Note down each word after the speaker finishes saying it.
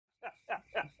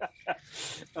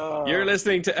You're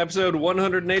listening to episode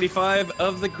 185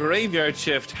 of The Graveyard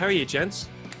Shift. How are you, gents?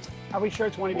 Are we sure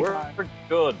it's 185? We're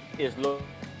good. Is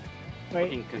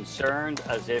looking concerned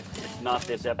as if it's not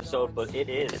this episode, but it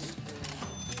is.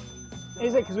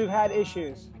 Is it because we've had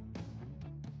issues?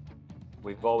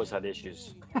 We've always had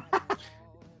issues.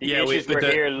 The Yeah, issues were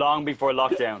here long before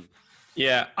lockdown.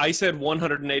 Yeah, I said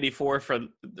 184 for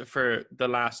the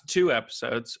last two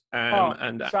episodes,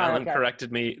 and Alan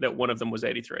corrected me that one of them was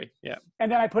 83. Yeah, and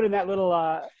then I put in that little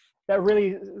that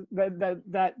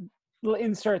little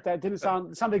insert that didn't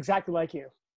sound exactly like you.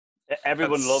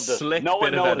 Everyone loved it. No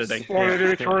one noticed.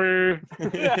 Editing.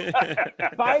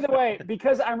 By the way,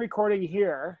 because I'm recording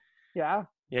here, yeah.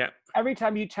 Every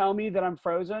time you tell me that I'm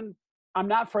frozen, I'm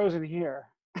not frozen here.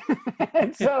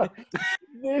 And so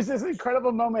there's this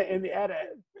incredible moment in the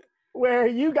edit where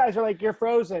you guys are like, you're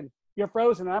frozen.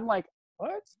 And I'm like,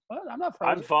 what? I'm not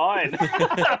frozen. I'm fine.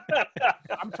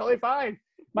 I'm totally fine.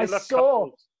 My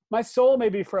soul may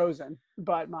be frozen,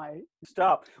 but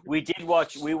Stop. We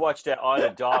watched the Isle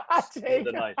of Dogs the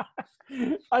other night.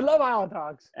 I love Isle of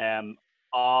Dogs. I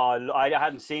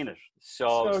hadn't seen it.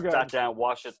 So good. Sat down,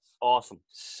 watched it. Awesome.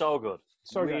 So good.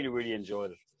 Really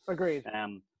enjoyed it. Agreed.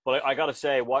 But I got to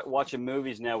say, watching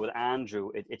movies now with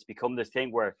Andrew, it's become this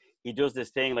thing where he does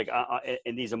this thing, like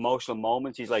in these emotional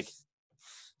moments, he's like,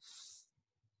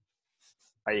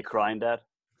 "Are you crying, Dad?"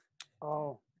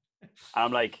 Oh.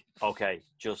 I'm like, okay,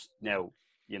 just now,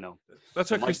 you know. That's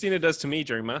what Christina does to me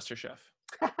during MasterChef.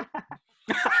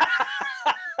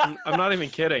 I'm not even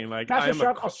kidding. Like,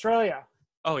 MasterChef Australia.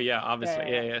 Oh yeah,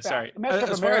 obviously. Yeah. Sorry.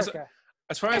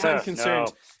 As far as I'm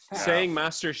concerned, saying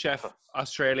MasterChef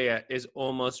Australia is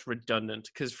almost redundant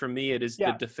because for me it is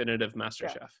the definitive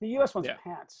MasterChef. Yeah. The US one's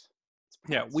pants.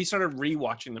 Yeah, we started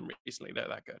rewatching them recently. They're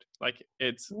that good. Like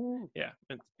it's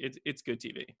it's good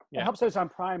TV. Yeah. It helps that it's on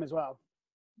Prime as well.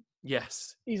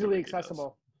 Yes. Easily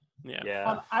accessible.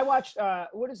 Yeah. I watched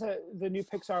what is the new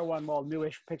Pixar one? Well,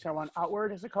 newish Pixar one.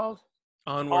 Outward is it called?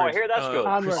 Onward. Oh, I hear that's good.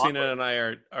 Onward. Christina and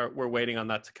I we're waiting on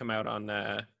that to come out on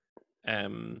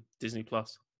Disney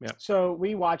Plus. Yeah. So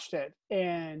we watched it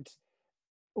and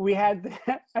we had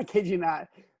I kid you not,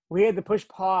 we had to push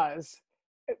pause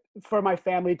for my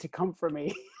family to comfort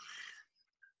me.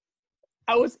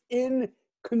 I was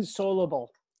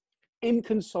inconsolable.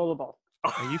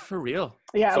 Are you for real?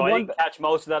 Yeah. So I didn't catch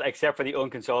most of that except for the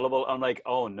inconsolable. I'm like,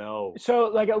 oh no. So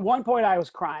like at one point I was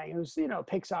crying. It was,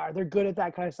 Pixar. They're good at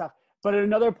that kind of stuff. But at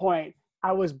another point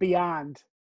I was beyond.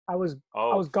 I was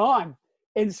gone.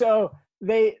 And so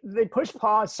they pushed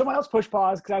pause. Someone else pushed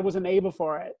pause because I wasn't able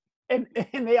for it. And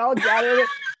they all gathered.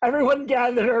 Everyone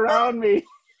gathered around me.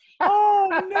 Oh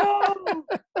no!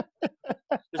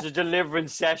 There's a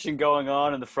deliverance session going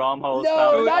on in the Fromholz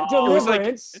No, family. not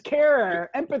deliverance.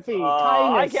 Care, empathy,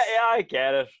 kindness. I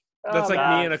get it. That's like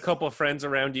me and a couple of friends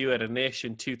around you at a Nish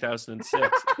in 2006.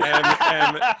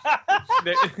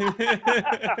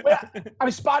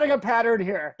 I'm spotting a pattern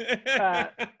here.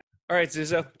 All right,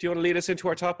 Zizzo, do you want to lead us into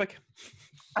our topic?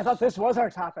 I thought this was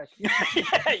our topic.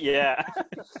 Yeah.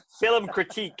 Film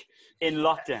critique in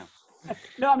lockdown.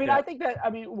 No, I mean, I think that,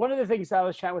 one of the things that I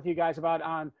was chatting with you guys about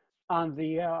on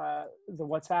the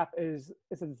WhatsApp is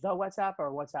it the WhatsApp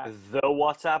or WhatsApp? The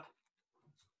WhatsApp?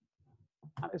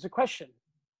 It's a question.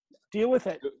 Deal with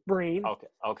it, Breen. Okay.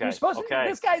 You're supposed to,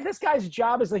 this guy's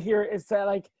job is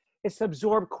to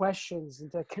absorb questions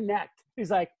and to connect. He's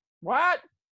like, what?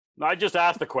 I just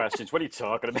asked the questions. What are you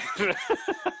talking about?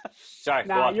 Sorry.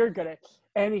 Nah, you're good at it.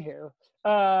 Anywho,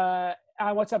 on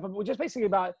WhatsApp, just basically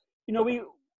about,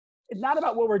 it's not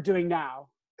about what we're doing now,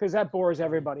 because that bores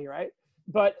everybody, right?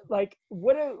 But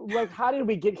how did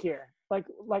we get here? Like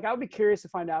I would be curious to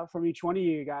find out from each one of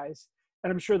you guys,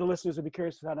 and I'm sure the listeners would be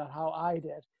curious to find out how I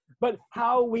did, but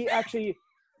how we actually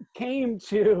came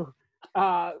to,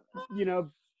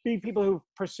 be people who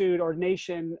pursued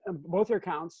ordination, both your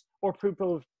accounts, or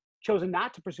people who've chosen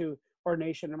not to pursue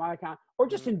ordination in my account, or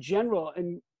just in general,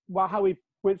 and how we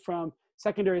went from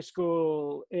secondary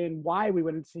school and why we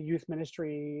went into youth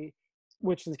ministry,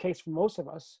 which is the case for most of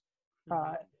us.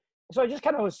 So I just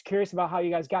kind of was curious about how you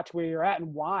guys got to where you're at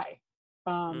and why.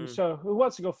 So who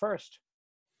wants to go first?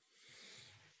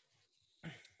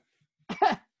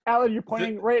 Alan, you're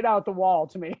pointing right out the wall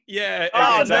to me. Yeah.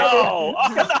 Oh, exactly. No.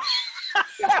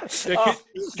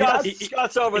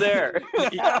 Scott's over there.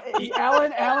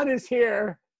 Alan is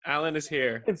here. Alan is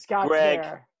here. And Scott's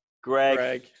here.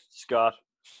 Greg. Scott.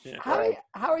 Yeah.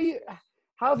 How are you?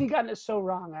 How have you gotten it so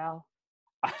wrong, Al?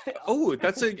 Oh,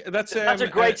 that's a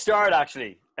great start,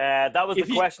 actually. That was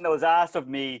the question that was asked of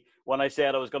me when I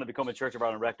said I was going to become a Church of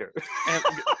Ireland rector.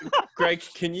 Greg,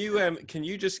 can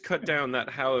you just cut down that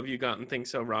 "how have you gotten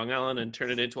things so wrong, Alan" and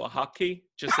turn it into a hotkey,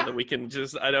 just so that we can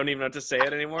I don't even have to say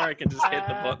it anymore. I can just hit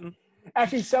the button.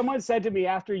 Actually, someone said to me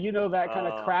after that kind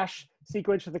of crash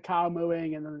sequence with the cow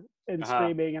mooing and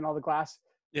screaming and all the glass.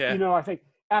 Yeah. I think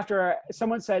after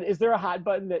someone said, "Is there a hot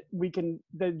button that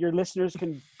your listeners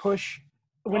can push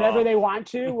whenever they want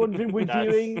to when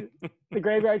reviewing the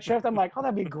Graveyard Shift?" I'm like, "Oh,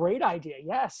 that'd be a great idea."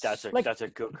 Yes, that's a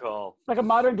good call. Like a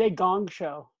modern day Gong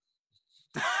Show.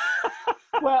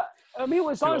 Well, I mean,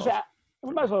 as long as that,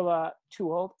 we might as well.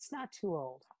 Too old? It's not too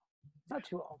old. Not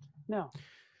too old. No.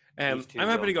 I'm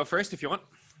happy to go first if you want.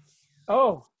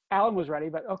 Oh, Alan was ready,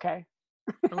 but okay.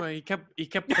 Oh, he kept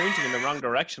pointing in the wrong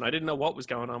direction. I didn't know what was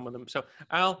going on with him. So,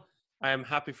 Al, I am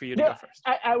happy for you to go first.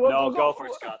 We'll go for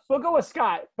Scott. We'll go with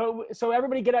Scott. But so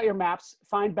everybody, get out your maps.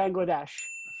 Find Bangladesh.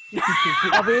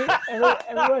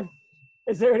 Everyone,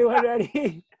 is there anyone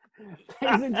ready?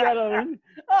 Ladies and gentlemen,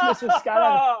 Mr.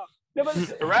 Scott.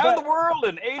 Around the world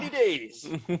in 80 days.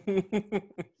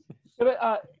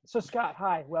 So Scott,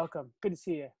 hi, welcome. Good to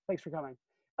see you. Thanks for coming.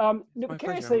 My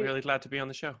pleasure. I'm really glad to be on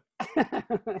the show.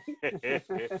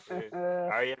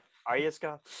 Are you,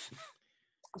 Scott?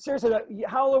 Seriously,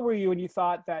 how old were you when you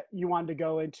thought that you wanted to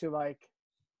go into like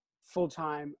full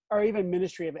time or even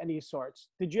ministry of any sorts?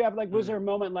 Did you have was there a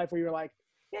moment in life where you were like,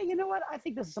 yeah, you know what? I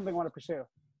think this is something I want to pursue.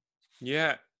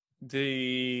 Yeah,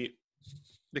 the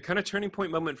kind of turning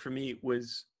point moment for me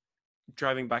was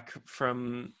driving back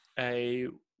from a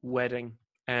wedding,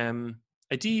 a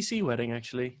DEC wedding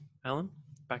actually, Alan,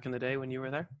 back in the day when you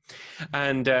were there.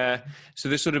 And so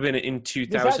this would have been in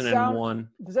 2001.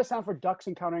 Does that sound for Ducks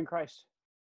Encountering Christ?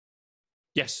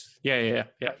 Yes. Yeah.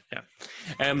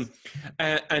 I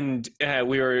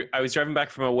was driving back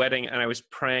from a wedding and I was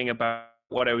praying about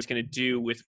what I was going to do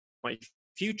with my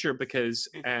future because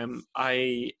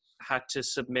I had to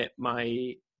submit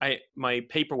my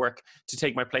paperwork to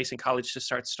take my place in college to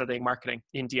start studying marketing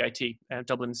in DIT,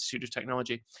 Dublin Institute of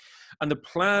Technology. And the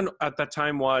plan at that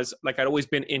time was I'd always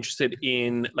been interested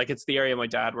in it's the area my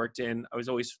dad worked in. I was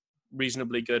always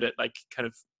reasonably good at kind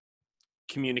of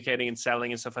communicating and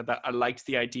selling and stuff like that. I liked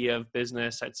the idea of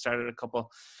business. I'd started a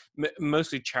couple,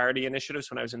 mostly charity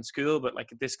initiatives when I was in school, but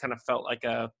this kind of felt like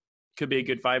could be a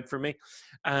good vibe for me.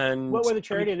 And what were the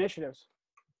charity initiatives?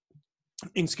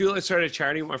 In school, I started a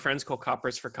charity with my friends called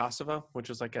Coppers for Kosovo, which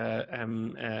was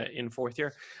in fourth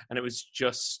year, and it was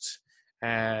just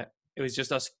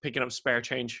us picking up spare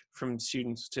change from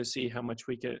students to see how much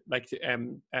we could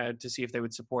to see if they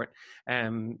would support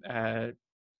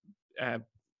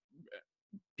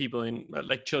people in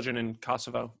children in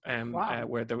Kosovo,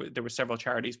 where there were several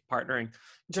charities partnering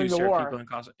to serve people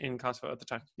in Kosovo at the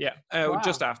time. Yeah,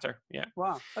 just after. Yeah.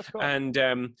 Wow, that's cool. And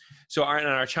so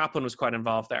our chaplain was quite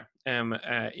involved there in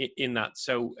that.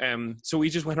 So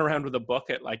we just went around with a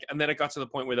bucket, and then it got to the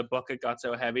point where the bucket got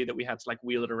so heavy that we had to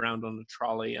wheel it around on a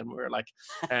trolley, and we were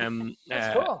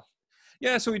that's cool.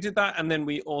 Yeah, so we did that, and then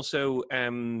we also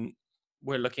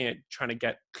we're looking at trying to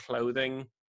get clothing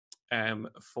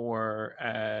for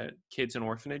kids in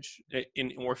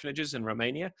orphanages in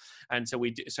Romania, and so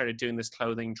we started doing this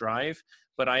clothing drive.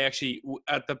 But I actually,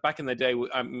 back in the day,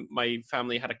 my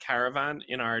family had a caravan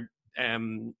in our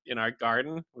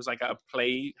garden. It was like a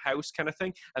playhouse kind of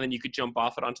thing, and then you could jump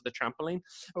off it onto the trampoline.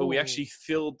 But we actually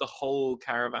filled the whole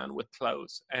caravan with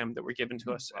clothes that were given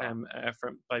to us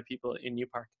by people in New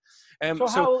Park.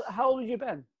 So how old have you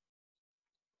been?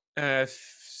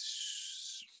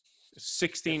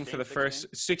 16 for the first,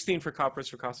 16 for Coppers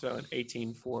for Kosovo, and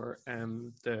 18 for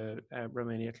the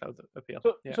Romania Cloth Appeal.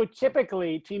 So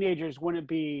typically teenagers wouldn't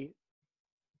be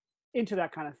into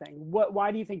that kind of thing.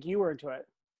 Why do you think you were into it?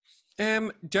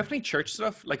 Definitely church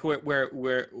stuff,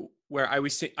 where I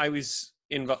was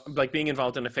being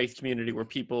involved in a faith community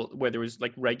where there was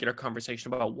regular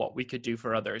conversation about what we could do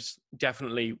for others,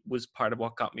 definitely was part of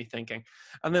what got me thinking.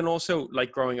 And then also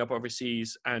growing up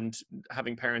overseas and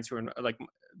having parents who were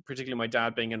particularly my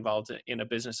dad being involved in a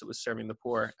business that was serving the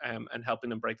poor and helping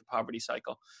them break the poverty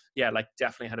cycle. Yeah,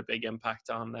 definitely had a big impact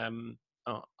on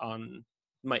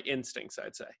my instincts,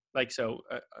 I'd say.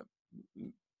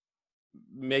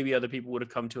 Maybe other people would have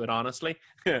come to it honestly,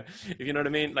 if you know what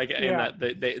I mean. In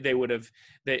that they would have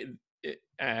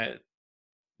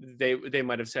they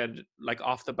might have said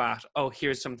off the bat, oh,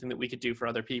 here's something that we could do for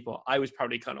other people. I was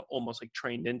probably kind of almost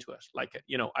trained into it.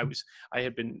 I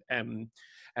had been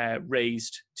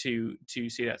raised to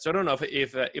see that. So I don't know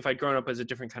if I'd grown up as a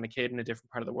different kind of kid in a different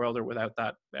part of the world or without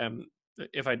that,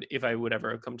 if I would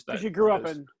ever have come to that. Because you grew up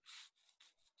in.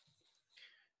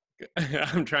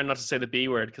 I'm trying not to say the B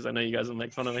word because I know you guys will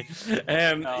make fun of me.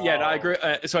 Yeah, no, I grew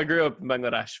up in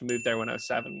Bangladesh, moved there when I was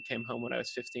 7, came home when I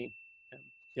was 15.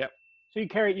 Yeah. So you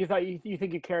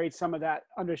think you carried some of that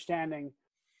understanding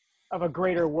of a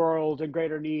greater world and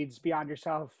greater needs beyond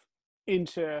yourself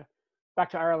into back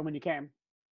to Ireland when you came.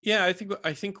 Yeah, I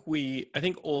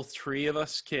think all 3 of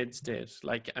us kids did,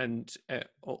 like, and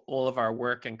all of our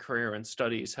work and career and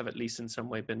studies have at least in some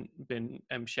way been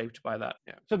shaped by that.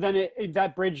 Yeah. So then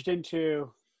that bridged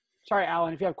into, sorry,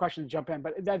 Alan, if you have questions, jump in,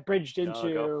 but that bridged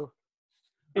into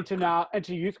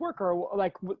youth work, or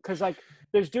like, because like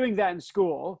there's doing that in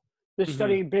school, there's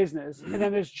studying business, and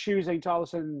then there's choosing to all of a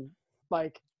sudden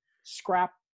like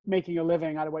scrap making a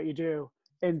living out of what you do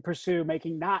and pursue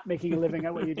not making a living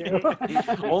at what you do.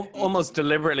 Almost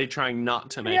deliberately trying not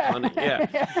to make money.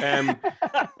 Yeah.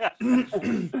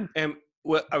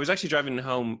 Well, I was actually driving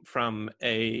home from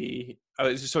I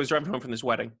was driving home from this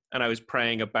wedding, and I was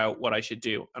praying about what I should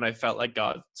do, and I felt like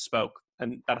God spoke,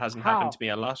 and that hasn't happened to me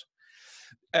a lot.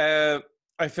 I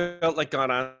felt like God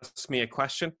asked me a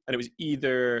question, and it was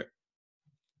either,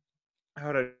 how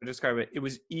would I describe it? It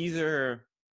was either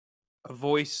the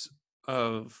voice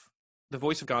of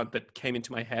God that came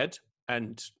into my head,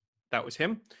 and that was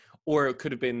him, or it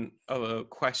could have been a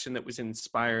question that was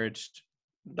inspired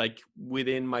like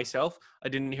within myself. I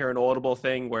didn't hear an audible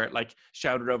thing where it like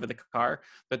shouted over the car,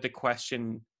 but the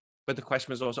question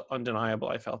was also undeniable,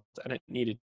 I felt, and it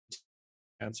needed to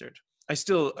be answered. I'm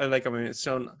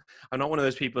not one of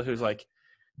those people who's like,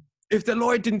 if the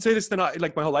Lord didn't say this, then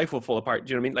my whole life will fall apart.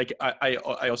 Do you know what I mean? Like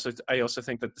I also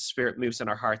think that the Spirit moves in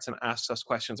our hearts and asks us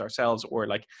questions ourselves, or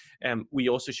like we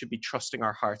also should be trusting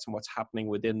our hearts and what's happening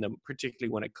within them, particularly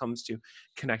when it comes to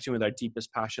connecting with our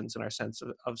deepest passions and our sense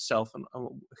of self and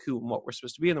who and what we're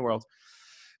supposed to be in the world.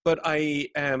 But what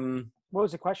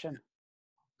was the question?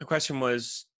 The question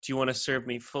was, do you want to serve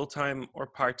me full-time or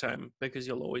part-time? Because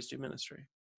you'll always do ministry.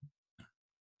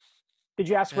 Did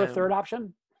you ask for a third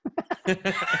option?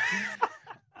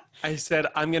 I said,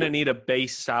 I'm going to need a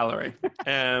base salary.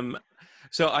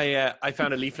 So I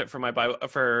found a leaflet for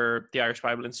for the Irish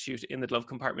Bible Institute in the glove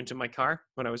compartment in my car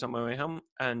when I was on my way home,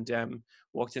 and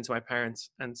walked into my parents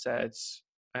and said,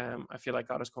 I feel like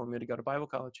God is calling me to go to Bible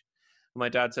college. And my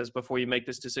dad says, before you make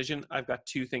this decision, I've got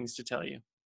 2 things to tell you.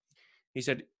 He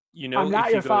said, I'm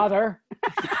not your father.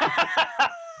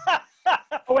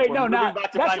 Oh wait, no, not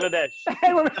back to Bangladesh.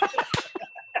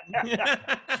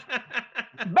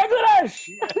 Bangladesh.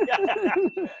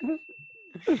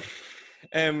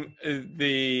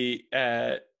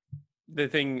 The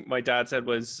thing my dad said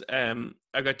was,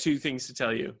 I've got 2 things to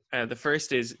tell you. The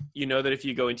first is, you know that if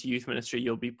you go into youth ministry,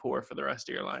 you'll be poor for the rest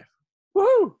of your life.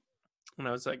 Woo! And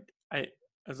I was like,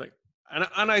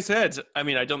 and I said, I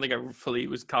mean, I don't think I fully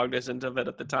was cognizant of it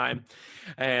at the time.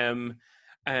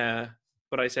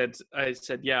 But I said,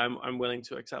 yeah, I'm willing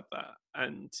to accept that.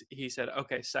 And he said,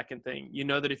 okay, second thing, you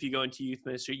know that if you go into youth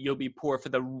ministry, you'll be poor for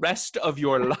the rest of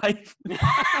your life.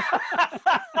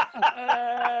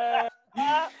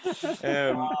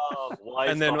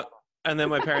 And then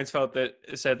my parents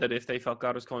said that if they felt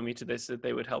God was calling me to this, that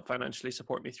they would help financially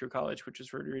support me through college, which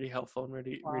was really, really helpful and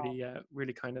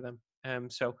really kind of them.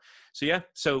 So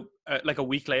like a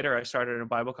week later, I started in a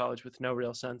Bible college with no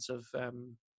real sense of.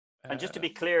 And just to be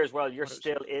clear as well, you're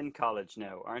still in college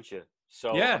now, aren't you?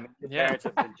 So yeah, I mean, your parents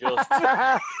have been just.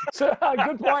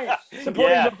 Good point.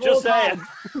 Just saying.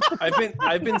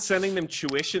 I've been sending them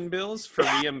tuition bills for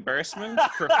reimbursement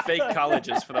for fake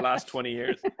colleges for the last 20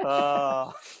 years.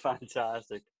 Oh,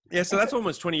 fantastic! Yeah, so that's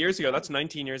almost 20 years ago. That's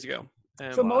 19 years ago.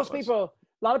 So a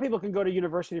lot of people can go to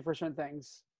university for certain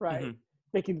things, right?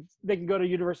 Mm-hmm. They can go to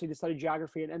university to study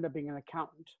geography and end up being an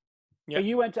accountant. Yeah. So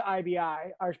you went to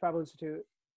IBI, Irish Bible Institute.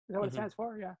 Is that what it stands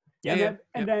for? Yeah. Yeah.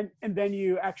 And then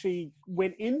you actually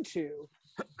went into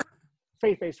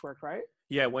faith-based work, right?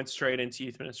 Yeah, went straight into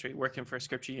youth ministry, working for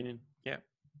Scripture Union. Yeah.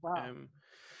 Wow.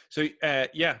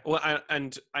 Well,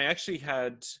 and I actually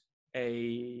had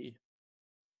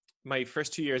my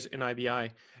first 2 years in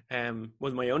IBI,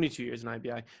 my only 2 years in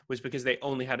IBI was because they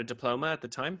only had a diploma at the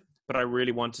time. But I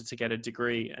really wanted to get a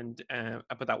degree,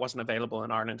 but that wasn't available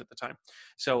in Ireland at the time.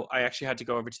 So I actually had to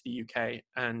go over to the UK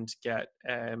and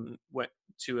went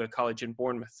to a college in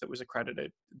Bournemouth that was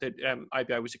accredited that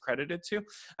IBI was accredited to,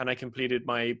 and I completed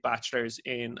my bachelor's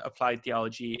in applied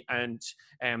theology and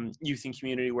youth and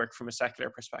community work from a secular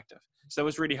perspective. So it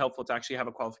was really helpful to actually have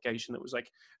a qualification that was like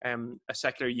a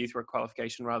secular youth work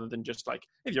qualification, rather than just like,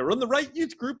 if you run the right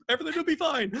youth group, everything will be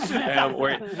fine.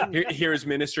 Or here's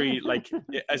ministry, like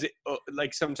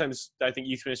like sometimes I think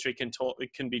youth ministry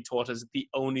can be taught as the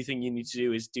only thing you need to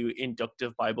do is do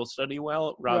inductive Bible study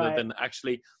well, rather than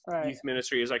actually youth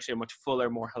ministry is actually a much fuller,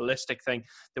 more holistic thing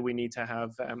that we need to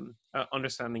have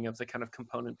understanding of the kind of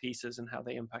component pieces and how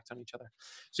they impact on each other.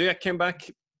 So yeah, came back,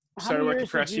 started working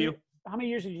for SU. How many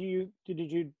years did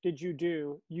you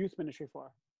do youth ministry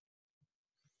for?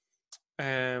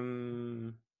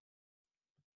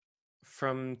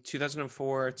 From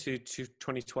 2004 to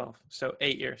 2012, so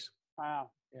 8 years.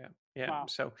 Wow. Yeah. Wow.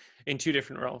 So in 2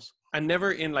 different roles, and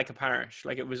never in like a parish.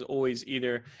 Like it was always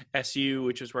either SU,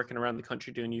 which was working around the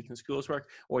country doing youth and schools work,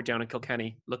 or down in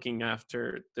Kilkenny looking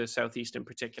after the Southeast in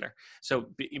particular. So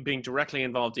being directly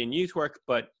involved in youth work,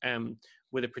 but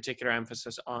with a particular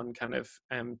emphasis on kind of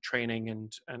training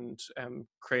and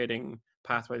creating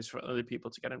pathways for other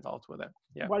people to get involved with it.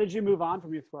 Yeah. Why did you move on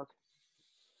from youth work?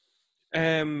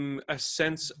 A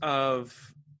sense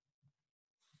of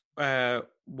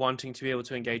wanting to be able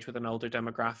to engage with an older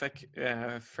demographic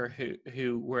for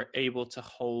who were able to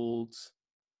hold,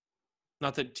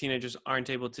 not that teenagers aren't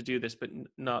able to do this, but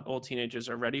not all teenagers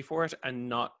are ready for it, and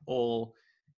not all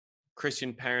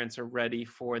Christian parents are ready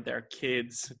for their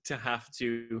kids to have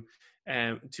to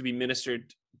be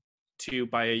ministered to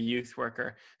by a youth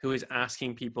worker who is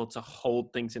asking people to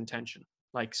hold things in tension.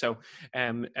 Like, so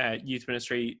youth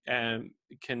ministry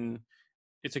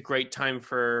it's a great time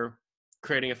for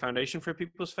creating a foundation for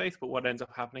people's faith, but what ends up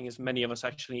happening is many of us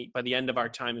actually, by the end of our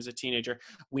time as a teenager,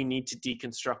 we need to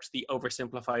deconstruct the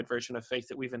oversimplified version of faith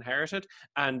that we've inherited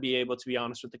and be able to be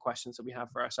honest with the questions that we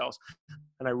have for ourselves.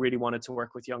 And I really wanted to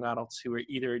work with young adults who were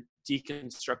either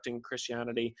deconstructing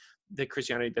Christianity, the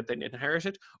Christianity that they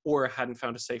inherited, or hadn't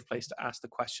found a safe place to ask the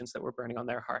questions that were burning on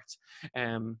their hearts.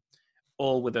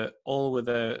 All with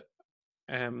a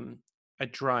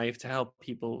drive to help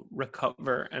people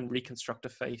recover and reconstruct a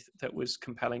faith that was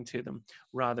compelling to them,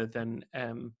 rather than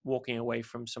walking away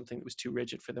from something that was too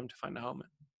rigid for them to find a home in.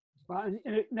 Well,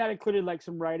 and that included like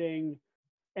some writing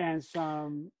and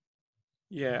some.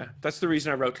 Yeah, that's the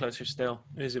reason I wrote Closer Still.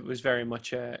 Is it was very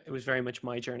much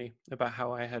my journey about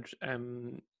how I had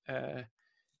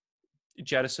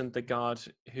jettisoned the God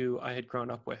who I had grown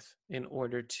up with in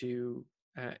order to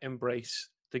embrace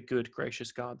the good,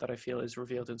 gracious God that I feel is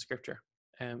revealed in Scripture.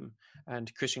 And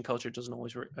Christian culture doesn't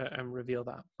always reveal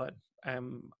that. But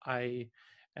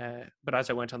but as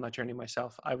I went on that journey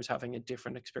myself, I was having a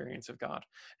different experience of God,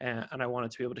 and I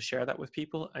wanted to be able to share that with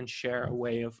people and share a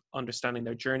way of understanding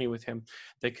their journey with Him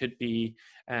that could be,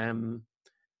 I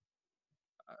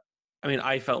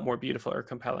felt more beautiful or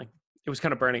compelling. It was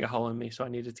kind of burning a hole in me, so I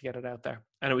needed to get it out there.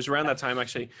 And it was around that time,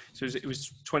 actually. So it was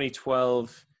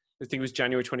 2012. I think it was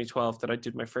January 2012 that I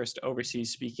did my first overseas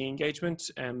speaking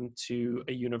engagement to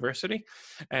a university.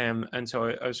 And so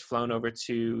I was flown over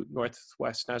to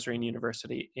Northwest Nazarene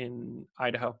University in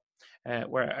Idaho,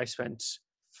 where I spent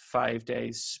 5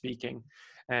 days speaking.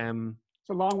 It's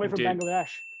a long way from Bangladesh.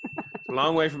 A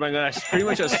long way from Bangladesh, pretty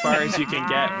much as far as you can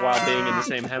get while being in the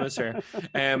same hemisphere.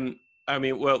 The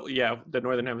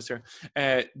Northern Hemisphere.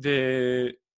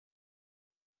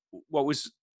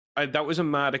 That was a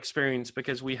mad experience,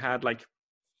 because we had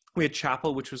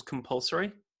chapel, which was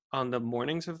compulsory on the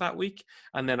mornings of that week.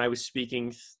 And then I was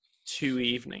speaking 2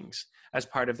 evenings as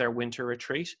part of their winter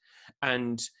retreat.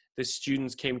 And the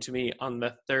students came to me on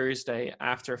the Thursday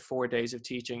after 4 days of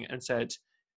teaching and said,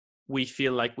 "We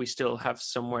feel like we still have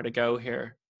somewhere to go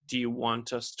here. Do you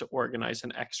want us to organize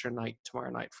an extra night tomorrow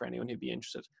night for anyone who'd be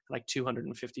interested?" Like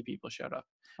 250 people showed up.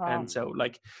 Wow. And so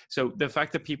the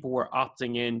fact that people were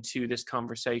opting into this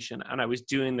conversation, and I was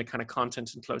doing the kind of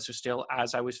content in Closer Still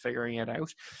as I was figuring it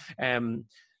out,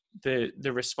 the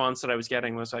response that I was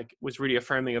getting was really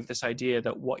affirming of this idea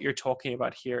that what you're talking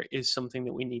about here is something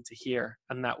that we need to hear.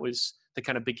 And that was the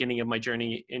kind of beginning of my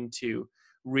journey into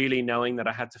really knowing that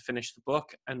I had to finish the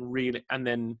book and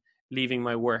then leaving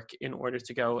my work in order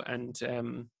to go and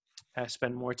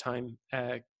spend more time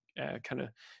kind of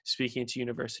speaking to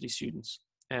university students.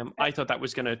 I thought that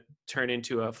was going to turn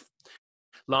into a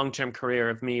long-term career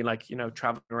of me,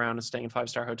 traveling around and staying in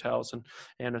 5-star hotels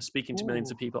and speaking to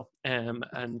millions of people. And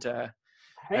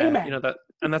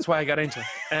that's why I got into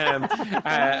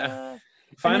it.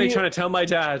 Finally trying to tell my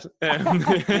dad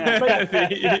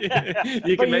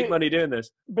you can make money doing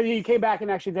this. But you came back and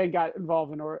actually then got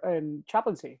involved in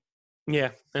chaplaincy.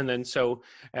 Yeah. And then so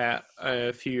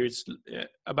a few years,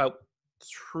 about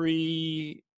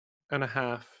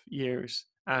 3.5 years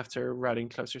after writing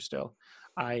Closer Still,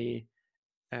 I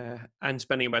and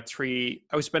spending I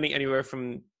was spending anywhere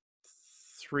from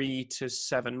 3 to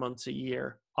 7 months a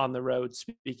year on the road,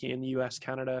 speaking in the US,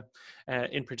 Canada,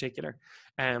 in particular.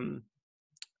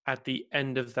 At the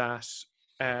end of that,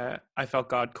 I felt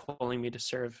God calling me to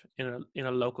serve in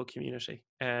a local community.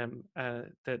 That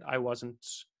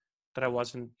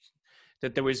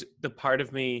there was the part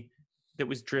of me that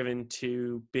was driven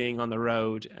to being on the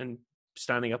road and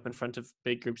standing up in front of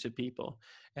big groups of people.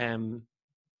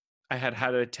 I had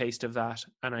a taste of that,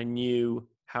 and I knew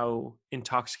how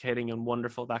intoxicating and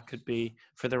wonderful that could be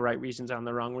for the right reasons and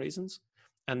the wrong reasons.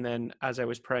 And then as I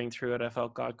was praying through it, I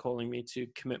felt God calling me to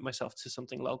commit myself to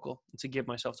something local and to give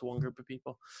myself to one group of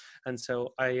people. And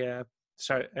so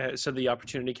so the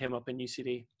opportunity came up in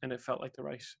UCD, and it felt like the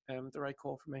right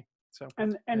call for me. So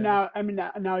now, I mean,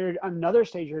 now you're on another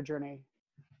stage of your journey.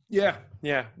 Yeah,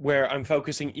 where I'm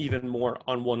focusing even more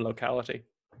on one locality.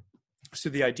 So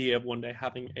the idea of one day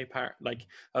having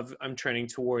I'm training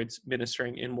towards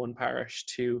ministering in one parish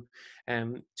to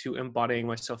embodying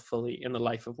myself fully in the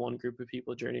life of one group of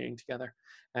people journeying together.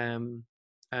 And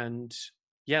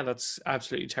yeah, that's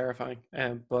absolutely terrifying.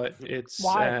 But it's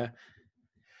why?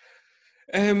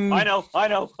 I know.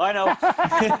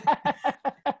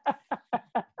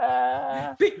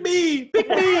 Pick me.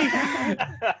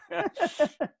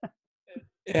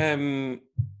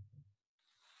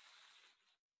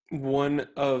 One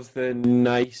of the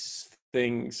nice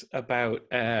things about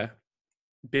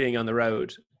being on the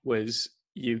road was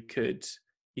you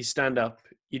stand up,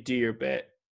 you do your bit,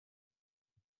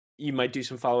 you might do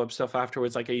some follow-up stuff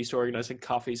afterwards. Like I used to organize like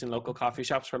coffees in local coffee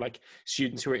shops where like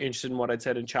students who were interested in what I'd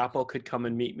said in chapel could come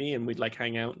and meet me, and we'd like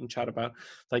hang out and chat about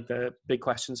like the big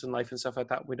questions in life and stuff like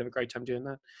that. We'd have a great time doing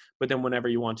that. But then whenever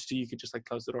you wanted to, you could just like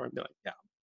close the door and be like, yeah,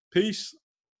 peace.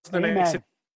 Amen.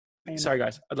 Sorry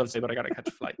guys, I'd love to say, but I gotta catch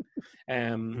a flight.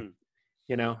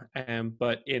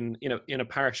 But in a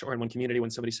parish or in one community, when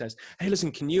somebody says, hey,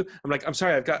 listen, can you, I'm like, I'm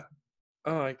sorry, I've got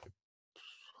I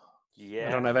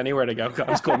don't have anywhere to go.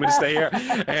 God's called me to stay here.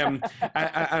 And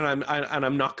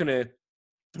I'm not gonna,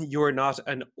 you're not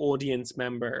an audience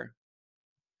member.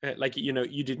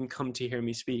 You didn't come to hear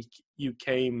me speak. You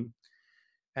came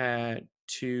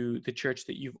to the church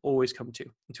that you've always come to.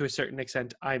 And to a certain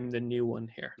extent, I'm the new one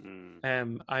here.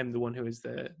 I'm the one who is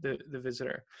the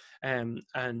visitor. And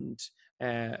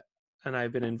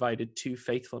I've been invited to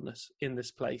faithfulness in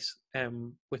this place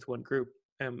with one group.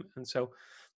 And so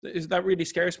that really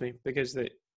scares me, because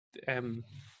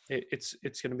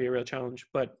it's going to be a real challenge.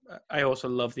 But I also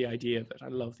love the idea of it. I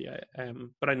love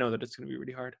but I know that it's going to be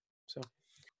really hard. So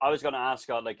I was going to ask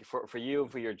God, like for you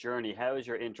and for your journey, how has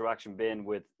your interaction been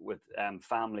with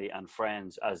family and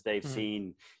friends as they've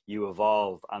seen you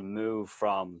evolve and move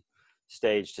from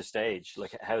stage to stage?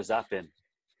 Like, how's that been?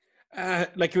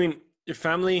 Your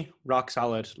family, rock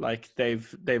solid. Like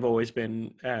they've always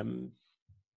been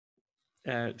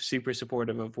super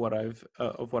supportive of what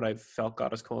I've felt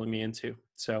God is calling me into.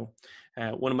 So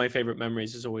one of my favorite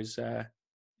memories is always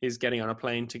is getting on a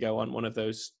plane to go on one of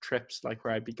those trips, like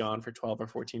where I'd be gone for 12 or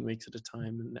 14 weeks at a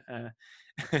time.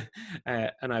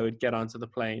 And I would get onto the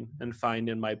plane and find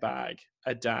in my bag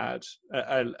a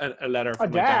letter from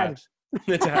my dad.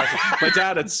 My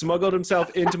dad had smuggled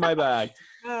himself into my bag.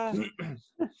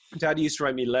 Dad used to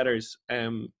write me letters,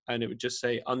 and it would just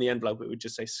say, on the envelope, it would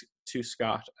just say to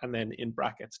Scott, and then in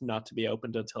brackets, not to be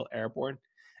opened until airborne.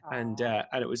 And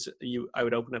it was I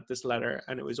would open up this letter,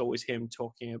 and it was always him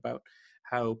talking about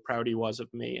how proud he was of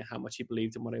me, and how much he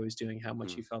believed in what I was doing, how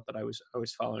much he felt that I was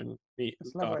following me,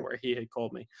 God, where he had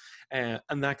called me.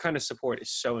 And that kind of support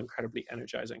is so incredibly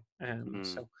energizing. And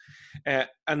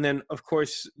then of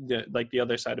course, the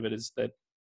other side of it is that,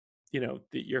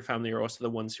 your family are also the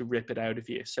ones who rip it out of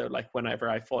you. So like whenever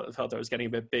I felt I was getting a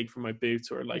bit big for my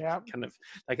boots, or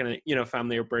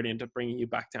family are brilliant at bringing you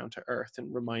back down to earth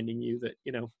and reminding you that,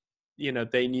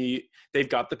 they've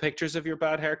got the pictures of your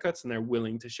bad haircuts and they're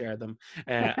willing to share them.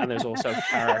 And there's also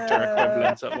character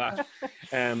equivalents of that.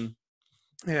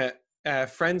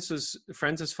 Friends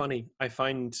is funny. I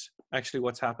find actually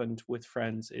what's happened with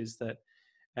friends is that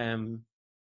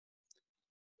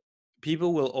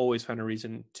people will always find a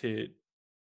reason to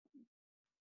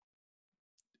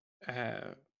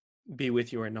be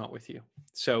with you or not with you.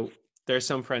 So there's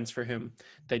some friends for whom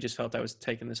they just felt I was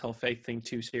taking this whole faith thing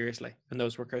too seriously, and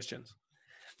those were Christians.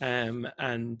 We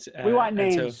want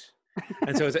names.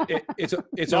 And so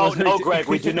it's no, Greg,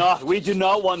 we do not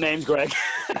want names, Greg.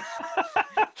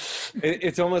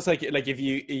 It's almost like if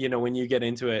you when you get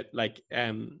into it, like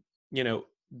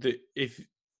if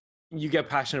you get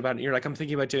passionate about it. You're like, I'm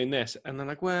thinking about doing this, and they're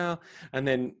like, well, and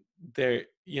then they're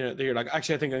like,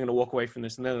 actually, I think I'm going to walk away from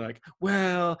this, and then they're like,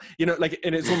 well, like,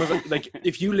 and it's almost like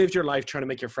if you lived your life trying to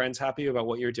make your friends happy about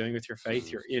what you're doing with your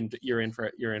faith, you're in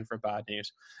for bad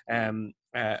news.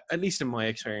 At least in my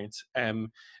experience,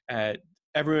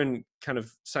 everyone kind of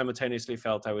simultaneously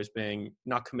felt I was being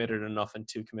not committed enough and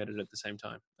too committed at the same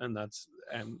time, and that's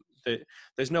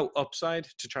there's no upside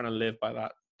to trying to live by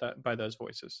by those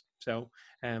voices. So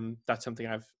that's something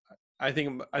I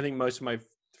think most of my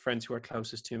friends who are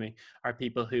closest to me are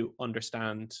people who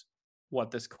understand what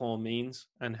this call means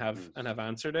and have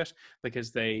answered it,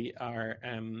 because they are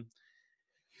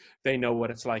they know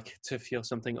what it's like to feel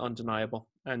something undeniable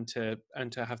and to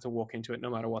have to walk into it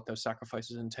no matter what those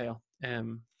sacrifices entail.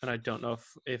 And I don't know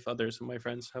if others of my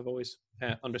friends have always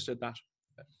understood that.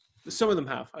 Some of them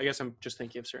have. I guess I'm just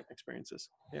thinking of certain experiences.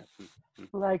 Yeah.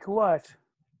 Like what?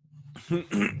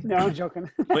 No, I'm joking.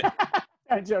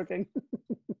 I'm joking.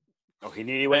 Oh, he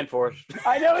nearly went for it.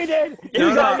 I know he did. He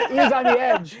was on the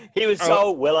edge. He was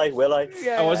so, will I?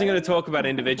 Yeah. I wasn't going to talk about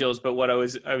individuals, but what I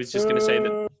was just going to say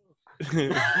that,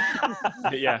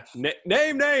 yeah,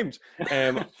 name names.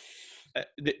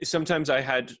 Sometimes I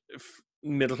had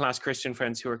middle-class Christian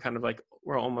friends who were kind of like,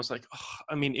 were almost like, oh,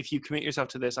 I mean, if you commit yourself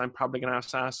to this, I'm probably going to have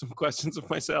to ask some questions of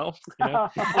myself.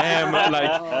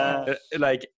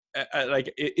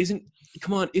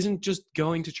 Isn't just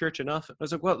going to church enough? I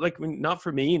was like, well, like, not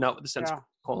for me, not with the sense of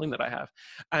calling that I have.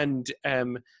 And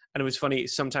it was funny.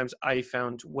 Sometimes I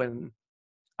found when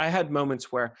I had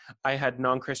moments where I had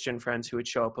non-Christian friends who would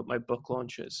show up at my book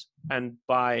launches and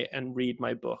buy and read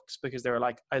my books because they were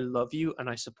like, I love you and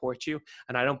I support you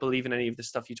and I don't believe in any of the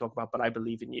stuff you talk about, but I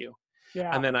believe in you.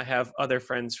 Yeah. And then I have other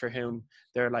friends for whom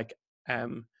they're like,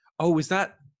 oh, was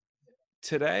that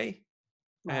today?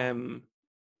 Wow.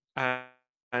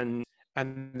 And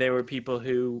there were people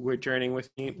who were journeying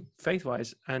with me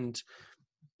faith-wise, and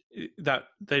that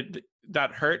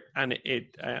hurt, and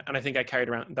and I think I carried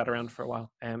that around for a while,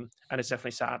 and it's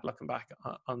definitely sad looking back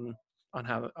on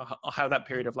how that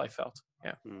period of life felt.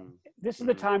 Yeah. This is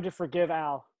the time to forgive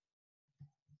Al.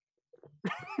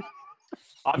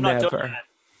 I'm not done.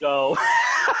 So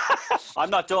I'm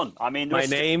not done. I mean, my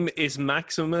name is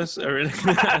Maximus, and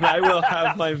I will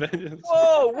have my vengeance.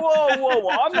 Whoa!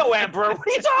 I'm no emperor. What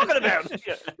are you talking about?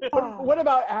 What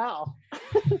about Al?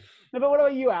 No, but what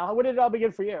about you, Al? When did it all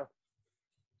begin for you?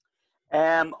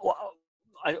 Well,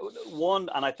 I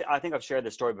think I've shared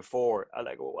this story before.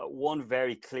 Like, one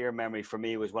very clear memory for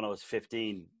me was when I was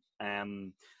 15.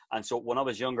 And so when I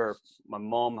was younger, my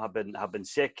mom had been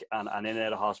sick and in and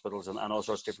out of hospitals and all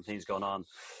sorts of different things going on.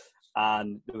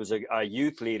 And there was a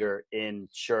youth leader in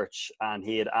church, and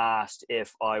he had asked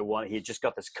if he had just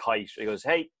got this kite. He goes,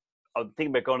 hey, I'm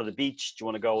thinking about going to the beach. Do you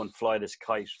want to go and fly this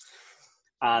kite?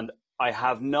 And I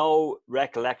have no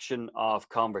recollection of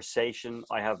conversation.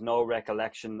 I have no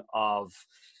recollection of,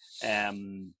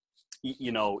 even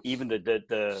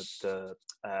the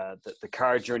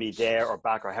car journey there or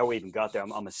back, or how we even got there.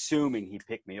 I'm assuming he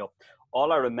picked me up.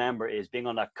 All I remember is being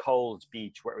on that cold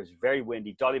beach where it was very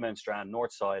windy, Dollymount Strand,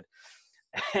 north side,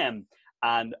 and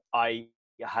I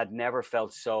had never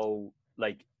felt so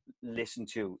like listened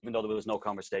to, even though there was no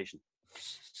conversation.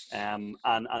 And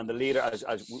the leader,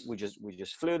 as we just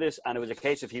flew this, and it was a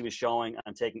case of he was showing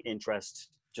and taking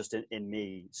interest just in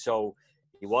me. So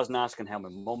he wasn't asking how my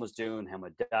mum was doing, how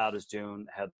my dad was doing,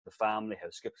 how the family, how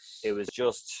school. It was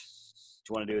just,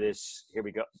 do you want to do this? Here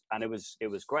we go. And it was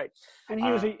great. And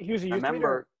he was a youth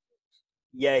leader.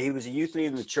 Yeah, he was a youth leader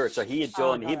in the church. So he'd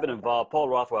been involved. Paul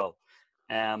Rothwell.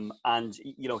 And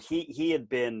he had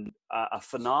been a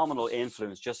phenomenal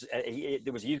influence. Just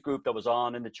there was a youth group that was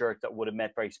on in the church that would have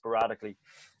met very sporadically,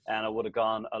 and I would have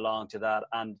gone along to that.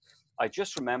 And I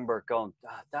just remember going,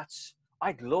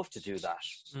 I'd love to do that.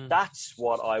 That's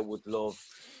what I would love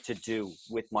to do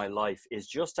with my life, is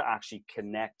just to actually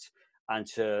connect and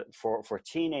for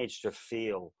teenage to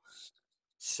feel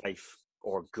safe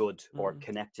or good or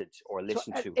connected or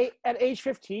listened to. At age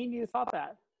 15, you thought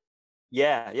that?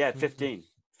 Yeah, 15.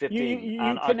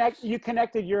 You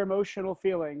connected your emotional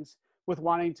feelings with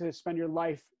wanting to spend your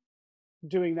life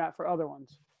doing that for other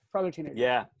teenagers.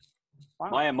 Yeah. Wow.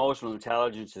 My emotional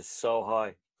intelligence is so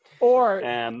high. Or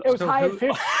it was high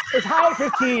at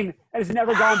 15 and it's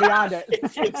never gone beyond it.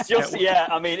 It's just, yeah,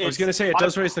 I mean, I was going to say, it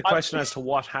does raise the question as to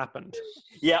what happened.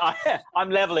 Yeah, I'm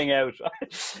leveling out.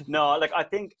 No, like, I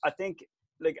think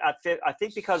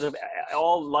because of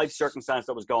all life circumstance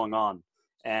that was going on,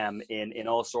 in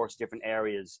all sorts of different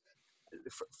areas,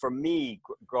 for me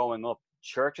growing up,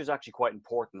 church is actually quite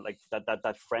important. Like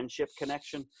that friendship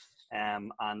connection,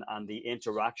 and the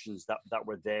interactions that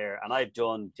were there. And I've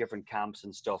done different camps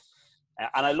and stuff,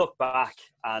 and I look back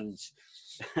and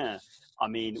I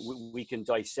mean, we can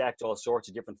dissect all sorts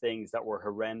of different things that were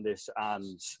horrendous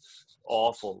and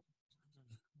awful.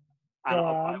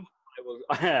 And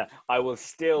I will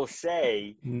still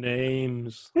say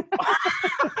names.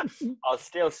 I'll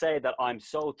still say that I'm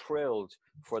so thrilled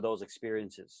for those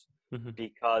experiences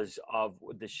because of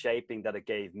the shaping that it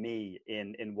gave me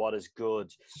in what is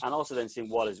good, and also then seeing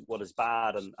what is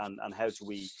bad, and how do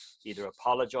we either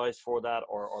apologize for that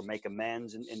or make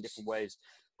amends in different ways.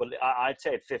 But I'd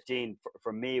say at 15,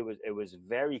 for me, it was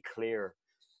very clear.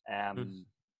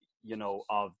 You know,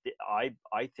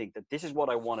 I think that this is what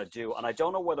I want to do. And I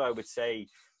don't know whether I would say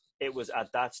it was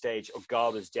at that stage, or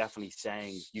God was definitely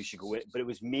saying you should go in, but it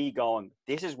was me going,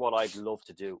 this is what I'd love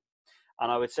to do.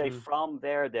 And I would say from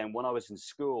there, then when I was in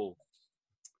school,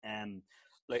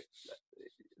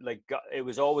 like God, it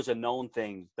was always a known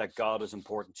thing that God is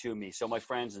important to me. So my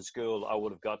friends in school, I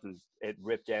would have gotten it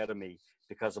ripped out of me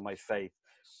because of my faith.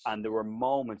 And there were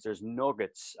moments, there's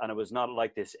nuggets, and it was not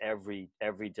like this every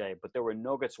day, but there were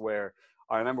nuggets where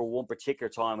I remember one particular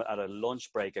time at a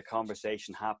lunch break, a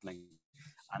conversation happening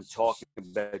and talking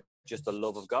about just the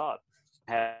love of God.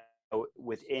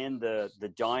 Within the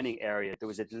dining area, there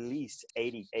was at least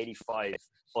 85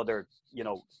 other, you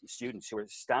know, students who were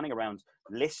standing around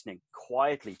listening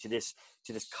quietly to this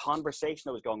conversation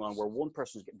that was going on, where one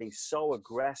person was being so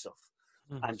aggressive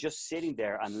and just sitting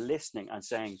there and listening and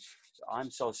saying,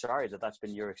 I'm so sorry that's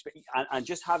been your experience, and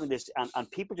just having this,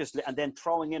 and people just, and then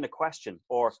throwing in a question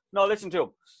or no, listen to him,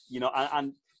 you know,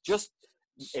 and just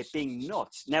it being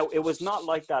nuts. Now, it was not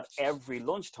like that every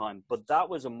lunchtime, but that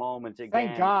was a moment again.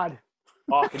 Thank God.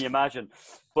 Oh, can you imagine?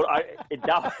 But I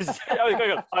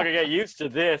can get used to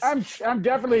this. I'm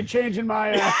definitely changing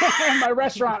my my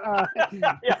restaurant.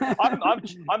 Yeah,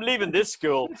 I'm leaving this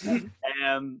school.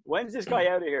 When's this guy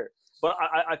out of here? But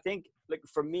I think, like,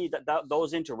 for me, that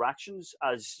those interactions,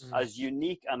 as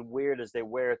unique and weird as they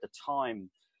were at the time,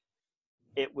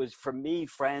 it was, for me,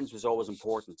 friends was always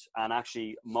important. And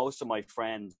actually, most of my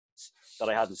friends that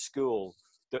I had in school,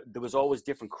 there was always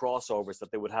different crossovers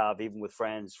that they would have, even with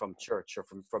friends from church or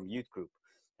from youth group.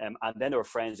 And then there were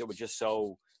friends that were just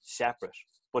so separate.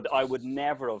 But I would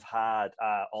never have had,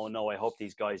 oh no, I hope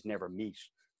these guys never meet,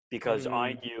 because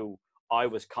I knew I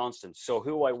was constant. So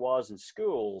who I was in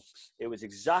school, it was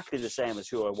exactly the same as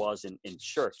who I was in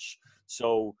church.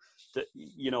 So,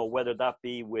 you know, whether that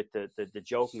be with the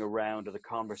joking around or the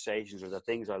conversations or the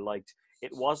things I liked,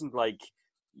 it wasn't like,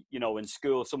 you know, in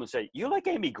school, someone say, you like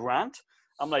Amy Grant?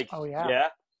 I'm like, oh, yeah,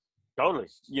 totally.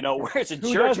 You know, whereas in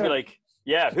church, you'd be like,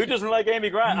 yeah, who doesn't like Amy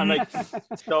Grant? I'm like,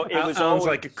 so it was always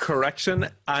like a correction.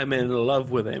 I'm in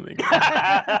love with Amy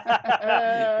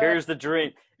Grant. Here's the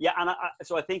dream. Yeah, and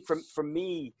so I think for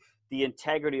me, the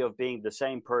integrity of being the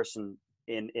same person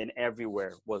in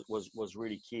everywhere was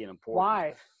really key and important.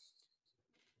 Why?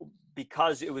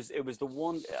 Because it was the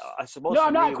one, I suppose. No,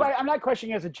 I'm not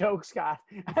questioning as a joke, Scott.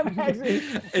 Actually,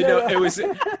 it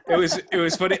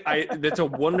was funny. That's a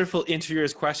wonderful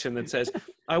interviewer's question that says,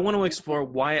 I want to explore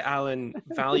why Alan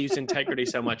values integrity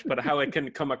so much, but how it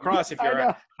can come across if you're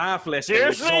a half listener,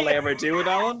 which is all I ever do with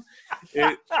Alan.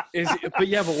 But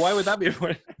why would that be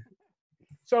important?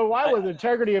 So why would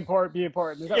integrity be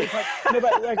important?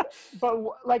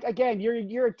 But again,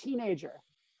 you're a teenager.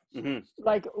 Mm-hmm.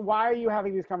 Like, why are you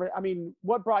having these conversations? I mean,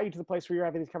 what brought you to the place where you're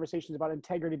having these conversations about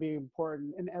integrity being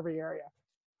important in every area?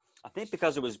 I think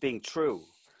because it was being true.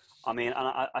 I mean, and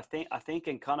I think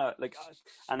in kind of like,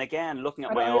 and again, looking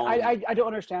at my own. I don't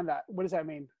understand that. What does that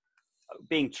mean?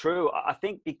 Being true. I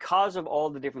think because of all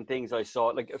the different things I saw,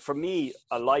 like for me,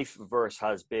 a life verse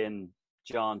has been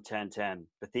John 10:10.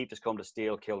 The thief has come to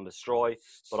steal, kill, and destroy,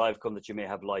 but I've come that you may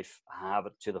have life, have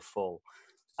it to the full.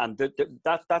 And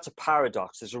that's a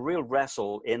paradox. There's a real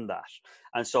wrestle in that.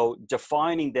 And so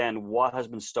defining then what has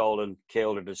been stolen,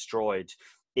 killed, or destroyed,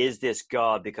 is this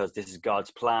God because this is God's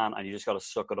plan and you just got to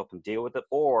suck it up and deal with it?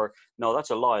 Or, no,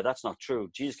 that's a lie. That's not true.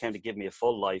 Jesus came to give me a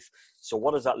full life. So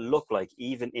what does that look like,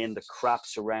 even in the crap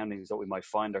surroundings that we might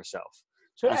find ourselves?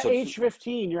 So at age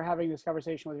 15, you're having this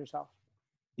conversation with yourself?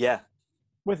 Yeah.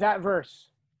 With that verse?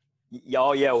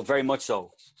 Oh yeah, well, very much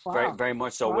so. Wow. Very, very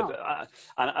much so. Wow.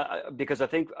 Because I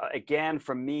think, again,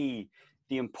 for me,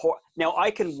 now I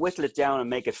can whittle it down and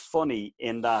make it funny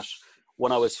in that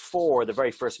when I was 4, the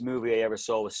very first movie I ever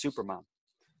saw was Superman,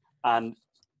 and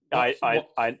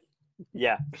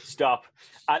yeah, stop.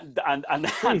 And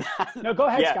no, go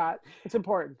ahead, Scott. It's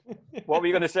important. What were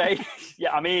you going to say?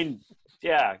 Yeah, I mean,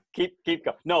 yeah, keep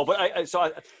going. No, but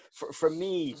for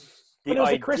me, but it was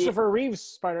a Christopher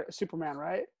Reeves Superman,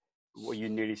 right? Well, you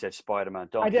nearly said Spider-Man. I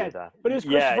Don't do did, that. but it was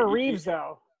Christopher Reeves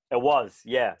though. It was,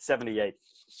 yeah, 78.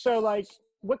 So like,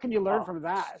 what can you learn Oh. from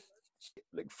that?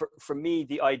 Like for me,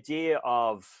 the idea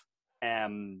of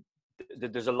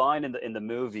there's a line in the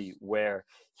movie where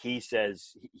he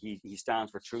says he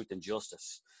stands for truth and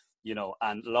justice, you know,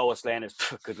 and Lois Lane is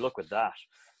good luck with that,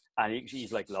 and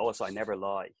he's like, Lois, I never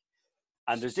lie,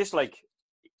 and there's this like,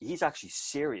 he's actually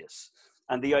serious,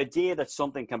 and the idea that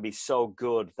something can be so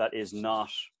good that is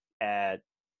not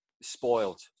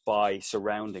spoiled by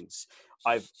surroundings.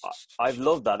 I've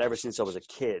loved that ever since I was a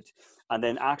kid, and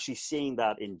then actually seeing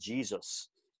that in Jesus,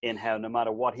 in how no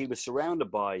matter what he was surrounded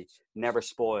by, never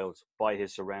spoiled by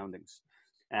his surroundings.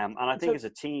 And I think as a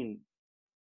teen,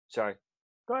 sorry,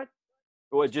 go ahead.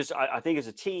 Well, just I think as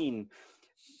a teen,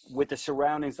 with the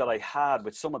surroundings that I had,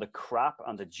 with some of the crap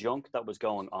and the junk that was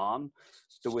going on,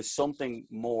 there was something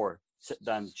more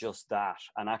than just that,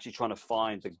 and actually trying to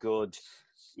find the good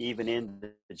even in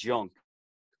the junk,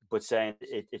 but saying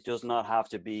it does not have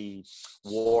to be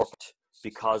warped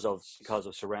because of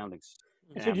surroundings.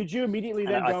 So did you immediately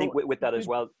then I think with that as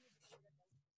well.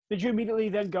 Did you immediately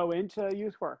then go into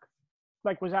youth work?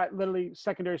 Like, was that literally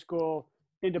secondary school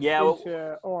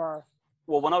or?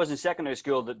 Well, when I was in secondary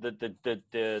school,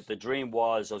 the dream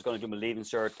was I was going to do my Leaving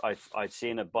Cert. I'd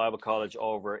seen a Bible college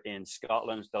over in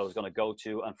Scotland that I was going to go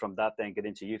to, and from that then get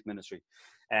into youth ministry.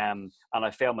 And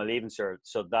I failed my Leaving Cert,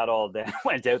 so that all then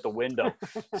went out the window.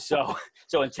 So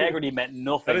integrity meant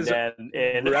nothing then.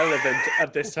 Relevant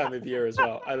at this time of year as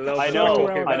well. I love. I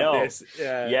know. This.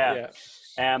 Yeah.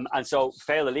 And so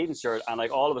failed the Leaving Cert, and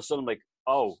like all of a sudden, like,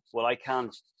 oh well, I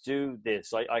can't do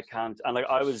this. I can't. And like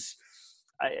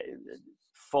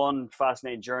fun,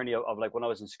 fascinating journey of like when I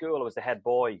was in school, I was the head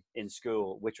boy in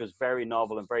school, which was very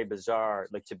novel and very bizarre.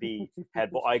 Like to be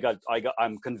head boy,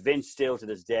 I'm convinced still to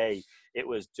this day it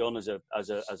was done as a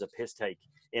piss take.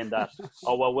 In that,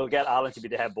 oh well, we'll get Alan to be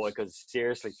the head boy because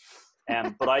seriously.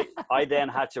 But I then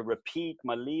had to repeat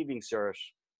my Leaving Cert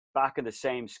back in the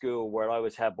same school where I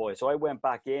was head boy. So I went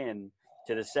back in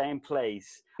to the same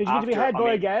place. Did you get to be head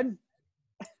boy again?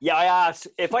 Yeah, I asked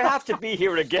if I have to be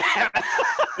here again.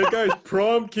 The guy's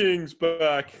prom king's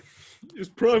back. Is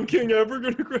prom king ever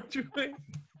going to graduate?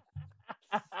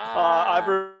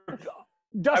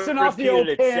 Dusting off the old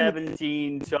pin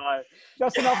 17 times.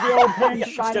 Dusting off the old pin,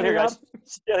 shining still here, up. guys.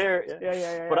 Still here.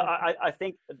 Yeah. But I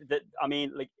think that, I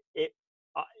mean, like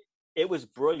it was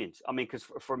brilliant. I mean, because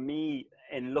for me,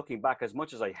 in looking back, as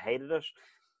much as I hated it,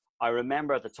 I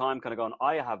remember at the time kind of going,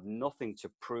 I have nothing to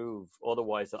prove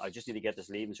otherwise that I just need to get this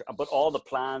Leaving Cert. But all the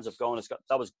plans of going,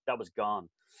 that was gone.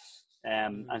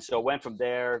 And so I went from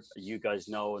there, you guys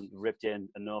know, and ripped in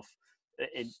enough.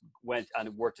 It went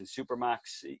and worked in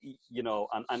Supermax, you know,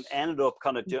 and ended up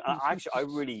kind of doing,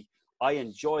 actually, I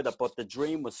enjoyed that. But the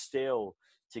dream was still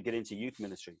to get into youth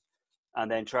ministry. And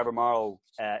then Trevor Morrow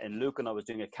in Lucan, I was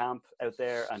doing a camp out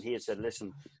there, and he had said,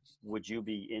 listen, would you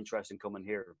be interested in coming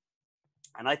here?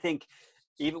 And I think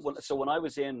even when I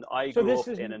was in, grew up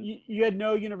in you had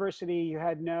no university, you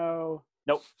had no.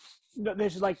 Nope. No,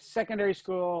 this is like secondary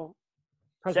school.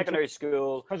 Secondary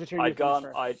school. I'd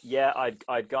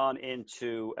gone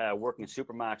into working in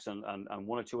Supermax and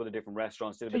one or two other different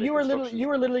restaurants. So you were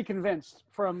literally convinced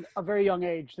from a very young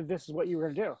age that this is what you were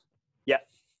going to do. Yeah,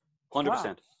 100%.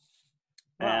 Wow.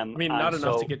 I mean, not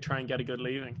enough to try and get a good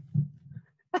leaving.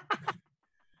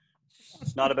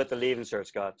 It's not about the Leaving Cert,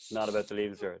 Scott. It's not about the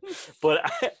Leaving Cert. But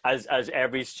as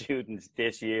every student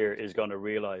this year is going to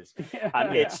realize,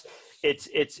 and it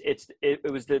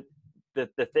was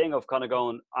the thing of kind of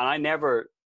going, and I never,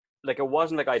 like, it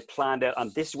wasn't like I planned out,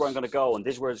 and this is where I'm going to go, and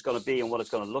this is where it's going to be, and what it's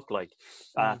going to look like.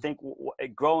 I think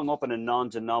growing up in a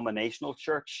non-denominational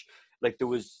church, like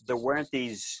there weren't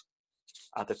these,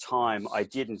 at the time, I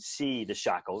didn't see the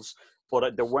shackles,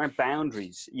 but there weren't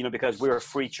boundaries, you know, because we were a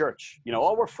free church. You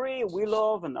know, we're free, we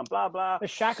love, and blah, blah. The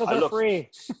shackles are free.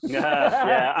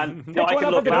 Yeah. And you know, I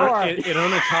can look back. It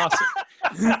only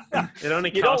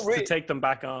costs, to take them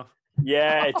back off.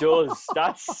 Yeah, it does.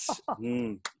 That's...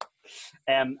 and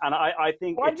I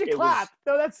think... Why'd you clap?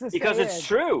 No, that's the because it's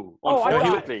true,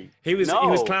 unfortunately. He was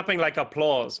clapping like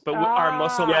applause, but our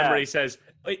muscle memory says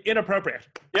inappropriate.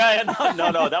 Yeah,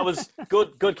 no, that was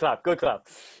good clap.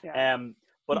 Yeah.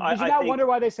 But Did you not wonder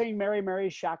why they sing Mary, Mary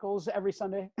Shackles every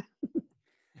Sunday?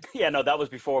 Yeah, no, that was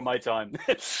before my time.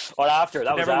 Or after.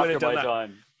 That was after my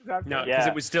time. No, because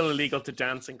it was still illegal to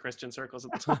dance in Christian circles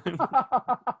at the time.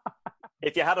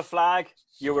 If you had a flag,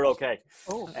 you were okay.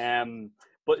 Oh.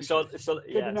 But so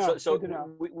yeah, so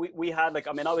we had, like,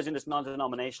 I mean, I was in this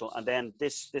non-denominational, and then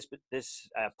this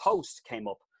post came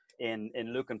up in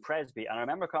Lucan Presby, and I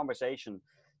remember a conversation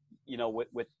you know,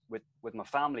 with my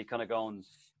family kind of going,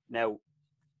 now,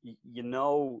 you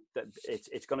know that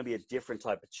it's going to be a different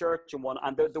type of church and one,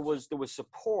 and there was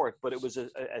support, but it was a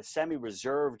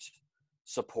semi-reserved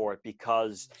support,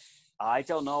 because I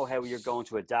don't know how you're going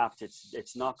to adapt.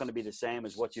 It's not going to be the same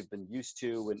as what you've been used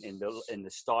to in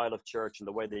the style of church and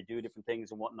the way they do different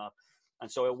things and whatnot.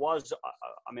 And so it was,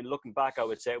 I mean, looking back, I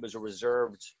would say it was a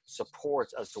reserved support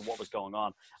as to what was going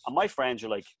on. And my friends are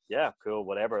like, yeah, cool,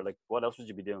 whatever. Like, what else would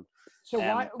you be doing? So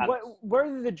where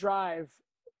did the drive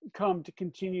come to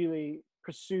continually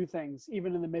pursue things,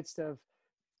 even in the midst of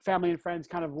family and friends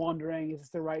kind of wondering, is this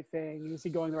the right thing? Is he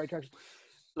going the right direction?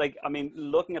 Like, I mean,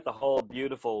 looking at the whole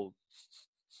beautiful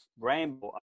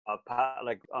rainbow,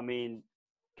 like, I mean,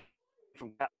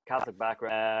 from Catholic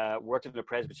background, worked in a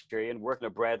Presbyterian, worked in a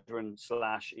Brethren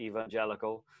 /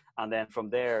 evangelical, and then from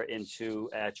there into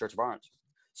Church of Ireland.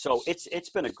 So it's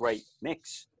been a great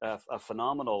mix, a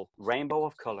phenomenal rainbow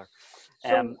of color.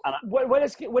 So what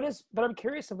is? But I'm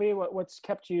curious to be what's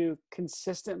kept you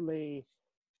consistently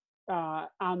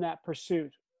on that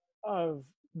pursuit of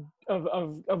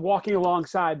walking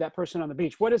alongside that person on the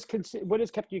beach. What has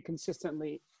kept you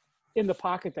consistently in the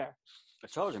pocket there? I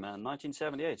told you, man,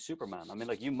 1978, Superman. I mean,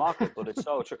 like, you mock it, but it's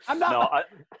so true. I'm not.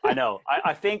 No, I know.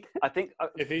 I think.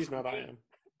 If he's not, I am.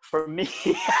 For me,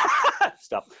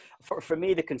 stop. For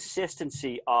me, the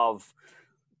consistency of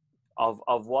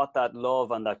what that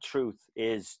love and that truth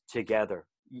is together,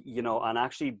 you know, and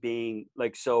actually being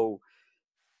like, so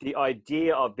the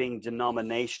idea of being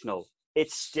denominational,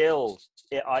 it's still,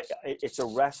 it's a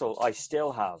wrestle I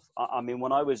still have. I mean,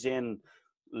 when I was in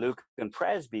Luke and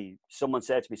Presby, someone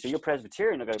said to me, so you're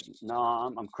Presbyterian? I go, no,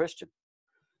 I'm Christian.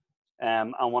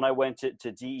 And when I went to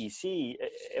DEC,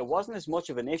 it wasn't as much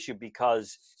of an issue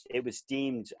because it was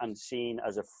deemed and seen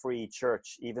as a free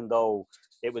church, even though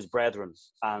it was Brethren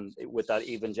and with that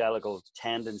evangelical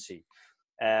tendency.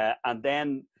 And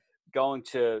then going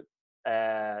to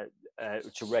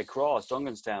Red Cross,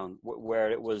 Dunganstown,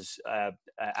 where it was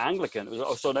Anglican. It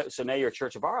was, so now you're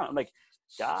Church of Ireland. I'm like,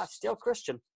 yeah, still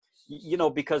Christian. You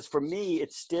know, because for me,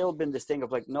 it's still been this thing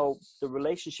of like, no, the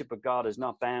relationship with God is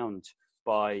not bound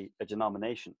by a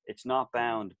denomination. It's not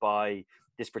bound by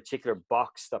this particular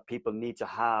box that people need to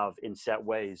have in set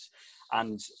ways.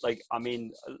 And like, I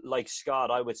mean, like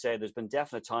Scott, I would say there's been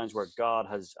definite times where God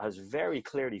has very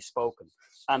clearly spoken.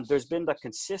 And there's been that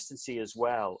consistency as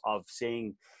well of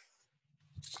seeing,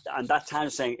 and that time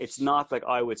of saying, it's not like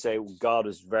I would say God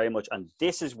is very much, and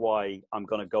this is why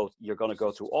you're going to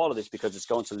go through all of this because it's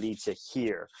going to lead to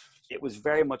here. It was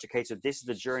very much a case of, this is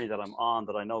the journey that I'm on,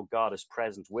 that I know God is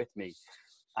present with me.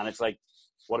 And it's like,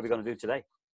 what are we going to do today?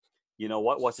 You know,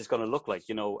 what's this going to look like?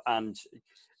 You know, and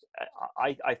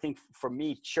I think for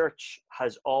me, church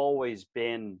has always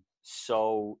been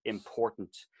so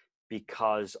important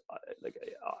because like,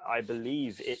 I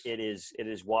believe it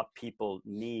is what people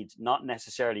need, not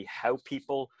necessarily how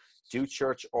people do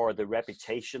church or the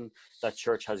reputation that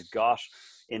church has got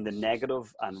in the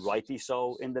negative, and rightly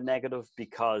so in the negative,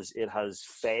 because it has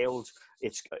failed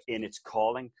in its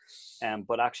calling.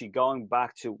 But actually going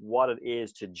back to what it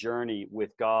is to journey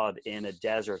with God in a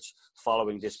desert,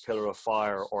 following this pillar of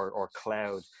fire or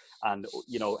cloud, and,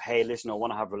 you know, hey, listen, I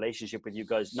want to have a relationship with you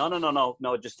guys. No,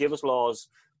 just give us laws.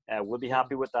 We'll be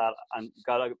happy with that. And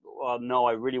God, well, no,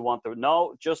 I really want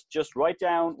just write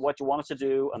down what you want us to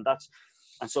do.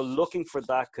 And so looking for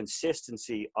that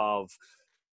consistency of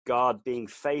God being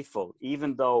faithful,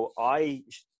 even though I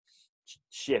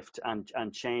shift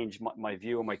and change my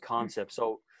view and my concept.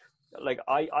 So like,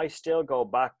 I still go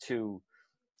back to,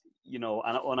 you know,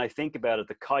 and when I think about it,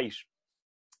 the kite,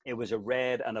 it was a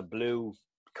red and a blue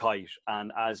kite,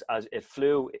 and as it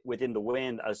flew within the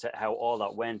wind, as to how all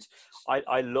that went,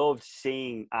 I loved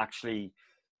seeing actually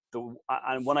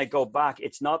and when I go back,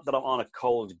 it's not that I'm on a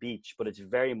cold beach, but it's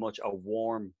very much a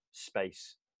warm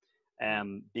space,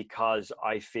 because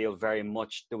I feel very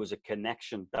much there was a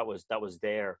connection that was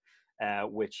there,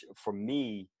 which for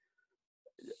me,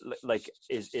 like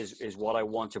is what I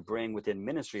want to bring within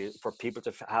ministry, for people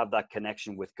to have that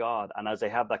connection with God. And as they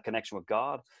have that connection with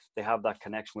God, they have that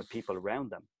connection with people around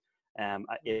them,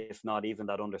 if not even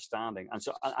that understanding. And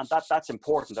so, and that's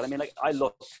important. And I mean, like, I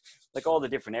look like all the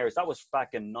different areas. That was back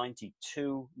in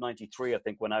 92, 93, I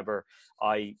think, whenever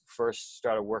I first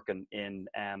started working in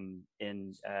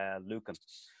Lucan.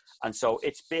 And so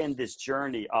it's been this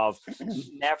journey of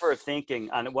never thinking,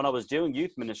 and when I was doing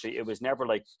youth ministry, it was never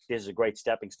like, this is a great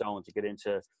stepping stone to get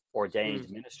into ordained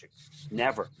ministry.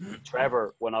 Never.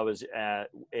 Trevor, when I was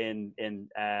in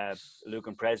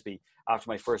Lucan Presby, after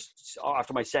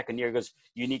my second year, goes,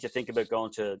 you need to think about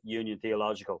going to Union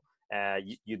Theological.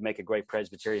 you'd make a great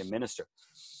Presbyterian minister.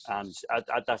 And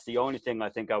that's the only thing I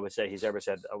think I would say he's ever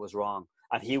said I was wrong.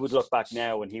 And he would look back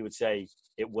now and he would say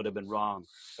it would have been wrong.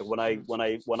 But when I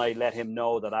let him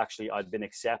know that actually I'd been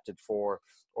accepted for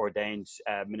ordained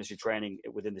ministry training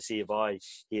within the C of I,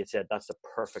 he had said, that's the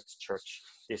perfect church.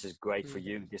 This is great for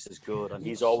you. This is good. And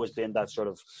he's always been that sort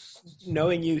of...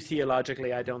 Knowing you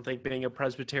theologically, I don't think being a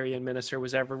Presbyterian minister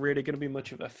was ever really going to be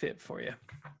much of a fit for you.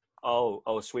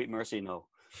 Oh, sweet mercy, no.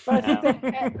 But I think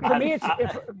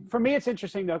that for me, it's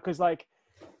interesting though, because like,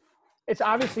 it's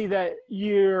obviously that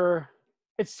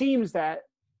it seems that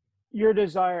your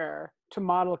desire to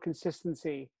model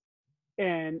consistency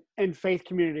in faith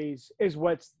communities is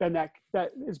what's been that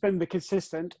has been the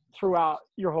consistent throughout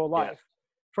your whole life,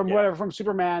 from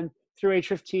Superman through age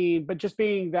 15, but just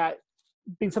being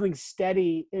something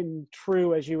steady and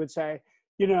true, as you would say,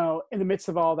 in the midst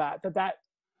of all that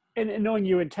and knowing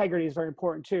your integrity is very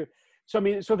important too. So, I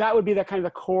mean, so that would be the kind of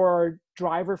the core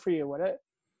driver for you, would it?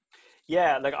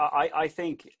 Yeah. Like I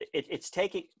think it's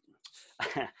taking,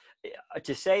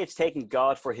 to say it's taking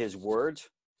God for his word.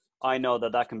 I know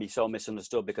that can be so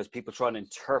misunderstood because people try to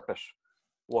interpret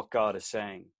what God is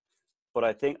saying. But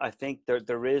I think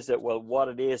there is that, well, what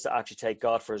it is to actually take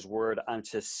God for his word and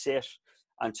to sit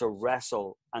and to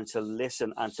wrestle and to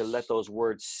listen and to let those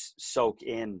words soak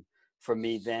in, for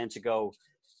me then to go,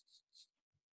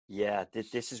 yeah,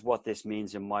 this is what this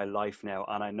means in my life now.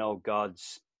 And I know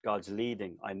God's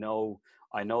leading. I know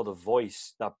the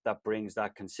voice that brings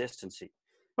that consistency.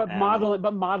 But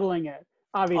modeling it,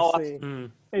 obviously.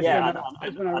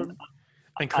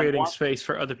 And creating space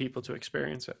for other people to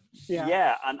experience it.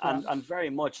 And very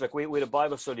much like we had a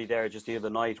Bible study there just the other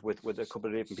night with a couple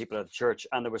of different people at the church,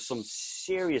 and there were some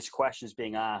serious questions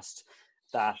being asked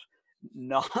that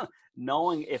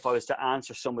knowing if I was to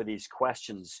answer some of these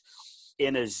questions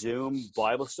in a Zoom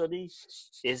Bible study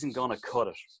isn't going to cut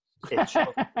it. It's just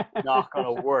not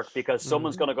going to work, because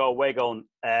someone's going to go away going,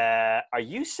 are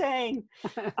you saying?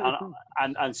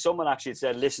 And someone actually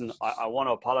said, listen, I want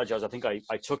to apologize. I think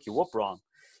I took you up wrong.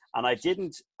 And I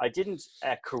didn't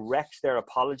correct their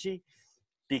apology,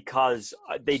 because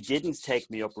they didn't take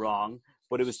me up wrong,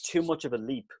 but it was too much of a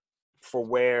leap for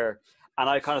where, and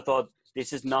I kind of thought,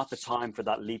 this is not the time for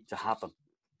that leap to happen.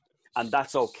 And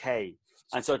that's okay.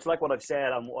 And so it's like what I've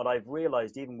said and what I've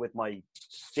realized, even with my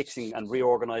fixing and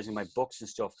reorganizing my books and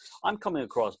stuff, I'm coming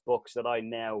across books that I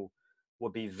now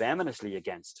would be venomously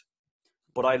against.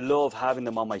 But I love having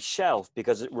them on my shelf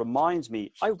because it reminds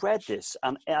me, I read this,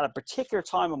 and at a particular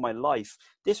time of my life,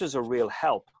 this was a real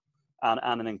help and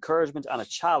an encouragement and a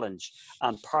challenge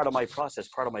and part of my process,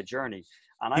 part of my journey.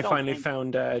 And you finally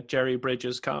found Jerry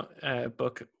Bridges'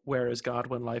 book, Where is God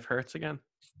When Life Hurts Again?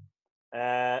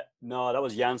 No, that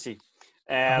was Yancey.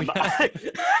 But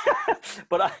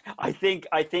I think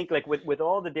like with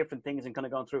all the different things and kind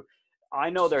of going through, I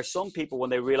know there are some people when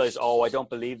they realize, I don't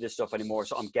believe this stuff anymore,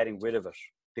 so I'm getting rid of it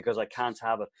because I can't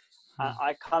have it.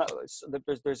 I kind of,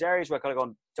 there's areas where I kind of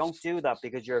go, don't do that,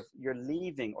 because you're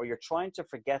leaving or you're trying to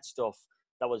forget stuff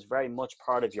that was very much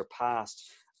part of your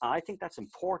past. And I think that's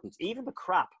important. Even the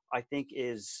crap, I think,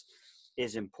 is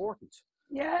important.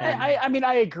 Yeah, I mean,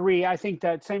 I agree. I think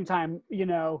that same time,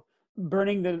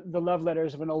 burning the love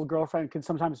letters of an old girlfriend can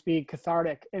sometimes be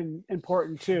cathartic and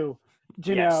important too.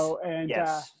 Know? And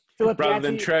Philip rather Yancey,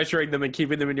 than treasuring them and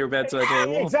keeping them in your bedside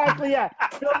table. Exactly. Yeah.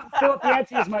 Philip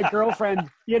Yancey is my girlfriend.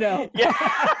 Yeah.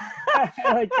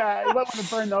 Like I wouldn't want to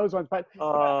burn those ones, but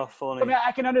funny. I mean,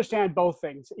 I can understand both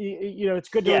things. It's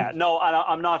good. No,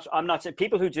 I'm not saying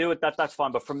people who do it that's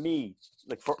fine. But for me,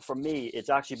 like for me, it's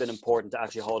actually been important to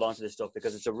actually hold on to this stuff,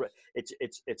 because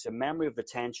it's a memory of the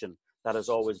tension that has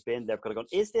always been there. Because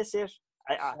is this it?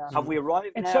 Have we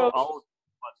arrived and now?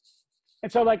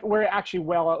 And so, like, we're actually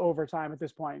well over time at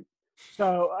this point.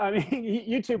 So, I mean,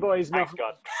 you two boys know. Thanks,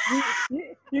 God.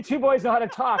 You two boys know how to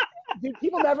talk. Do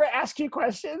people never ask you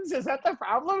questions? Is that the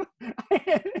problem?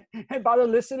 And bother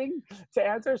listening to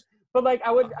answers? But like,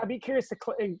 I'd be curious to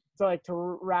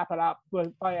wrap it up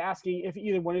by asking if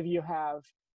either one of you have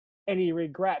any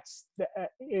regrets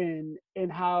in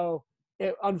how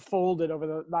it unfolded over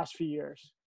the last few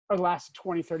years, or the last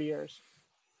 20, 30 years.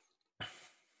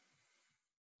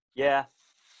 Yeah.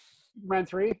 Round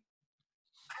 3.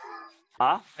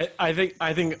 Huh? I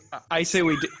think I say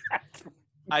we do.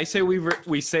 I say we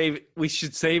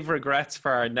should save regrets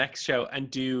for our next show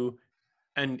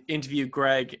and interview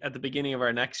Greg at the beginning of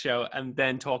our next show, and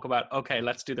then talk about, okay,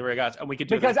 let's do the regrets, and we could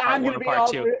do because this part I'm one and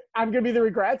part 2. I'm gonna be the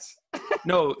regrets.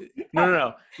 No.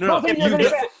 I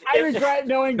regret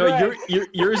knowing Greg.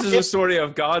 Yours is a story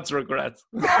of God's regrets.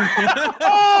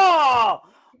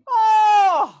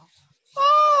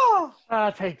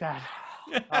 I'll take that.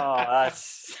 Oh,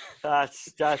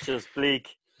 that's just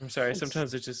bleak. I'm sorry.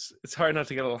 Sometimes it's hard not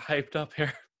to get a little hyped up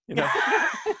here. You know,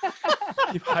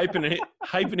 keep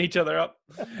hyping each other up.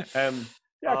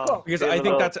 Yeah, cool. Because I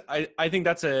think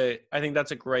that's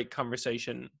a great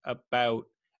conversation about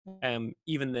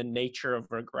even the nature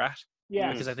of regret.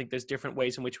 Yeah. Because I think there's different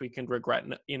ways in which we can regret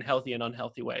in healthy and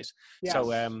unhealthy ways. Yes.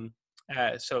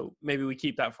 So maybe we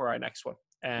keep that for our next one.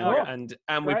 Cool.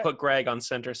 And we put Greg on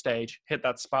center stage, hit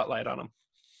that spotlight on him.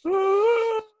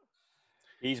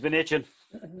 He's been itching.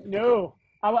 No,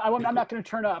 I'm not going to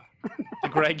turn up. The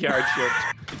Greg Yard shift.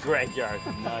 The graveyard.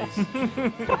 Nice.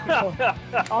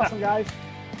 Awesome, guys.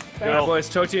 All right, boys.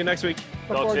 Talk to you next week.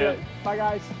 Look Talk forward to soon. it. Bye,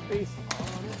 guys. Peace.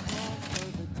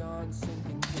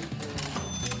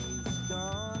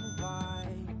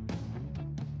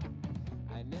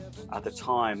 At the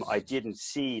time, I didn't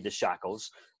see the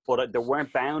shackles, but there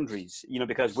weren't boundaries,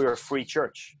 because we're a free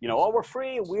church. We're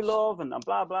free, we love, and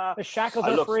blah, blah. The shackles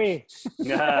are free.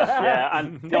 Yeah.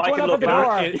 And Pick I one can up look at the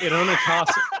door. at It only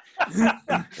costs.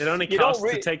 It only You don't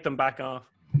costs to take them back off.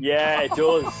 Yeah, it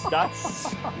does.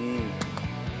 That's...